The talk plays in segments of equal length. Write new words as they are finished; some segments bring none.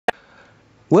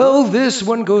Well, this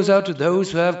one goes out to those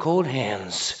who have cold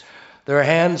hands. Their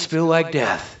hands feel like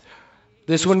death.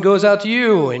 This one goes out to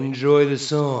you. Enjoy the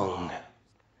song.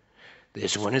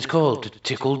 This one is called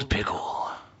Tickled Pickle.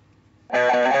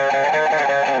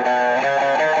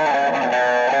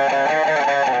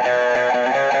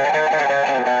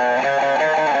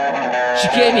 She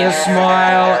gave me a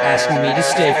smile, asking me to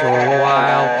stay for a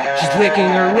while. She's licking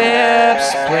her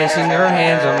lips, placing her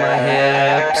hands on my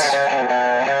hips.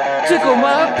 Tickle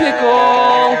my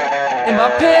pickle, in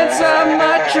my pants I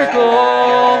might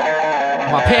trickle.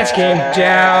 My pants came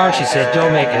down, she said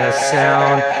don't make a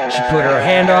sound. She put her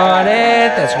hand on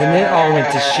it, that's when it all went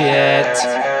to shit.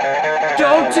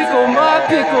 Don't tickle my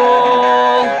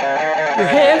pickle, your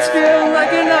hands feel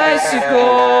like an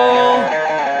icicle.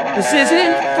 This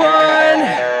isn't fun,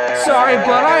 sorry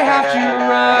but I have to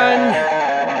run.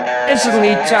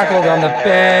 Instantly tackled on the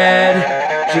bed,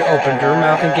 she opened her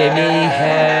mouth and gave me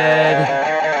head.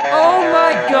 Oh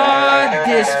my god,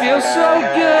 this feels so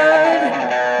good,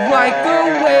 like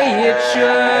the way it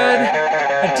should.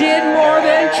 I did more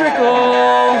than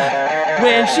trickle,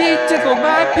 when she tickled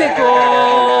my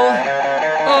pickle.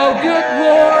 Oh good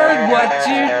lord, what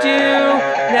to do,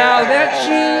 now that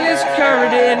she is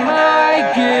covered in my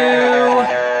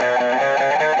goo.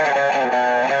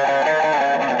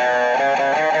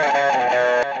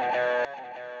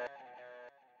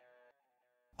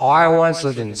 I once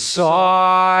lived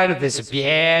inside of this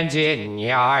abandoned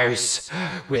house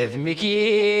with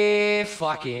Mickey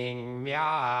fucking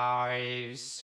Mouse.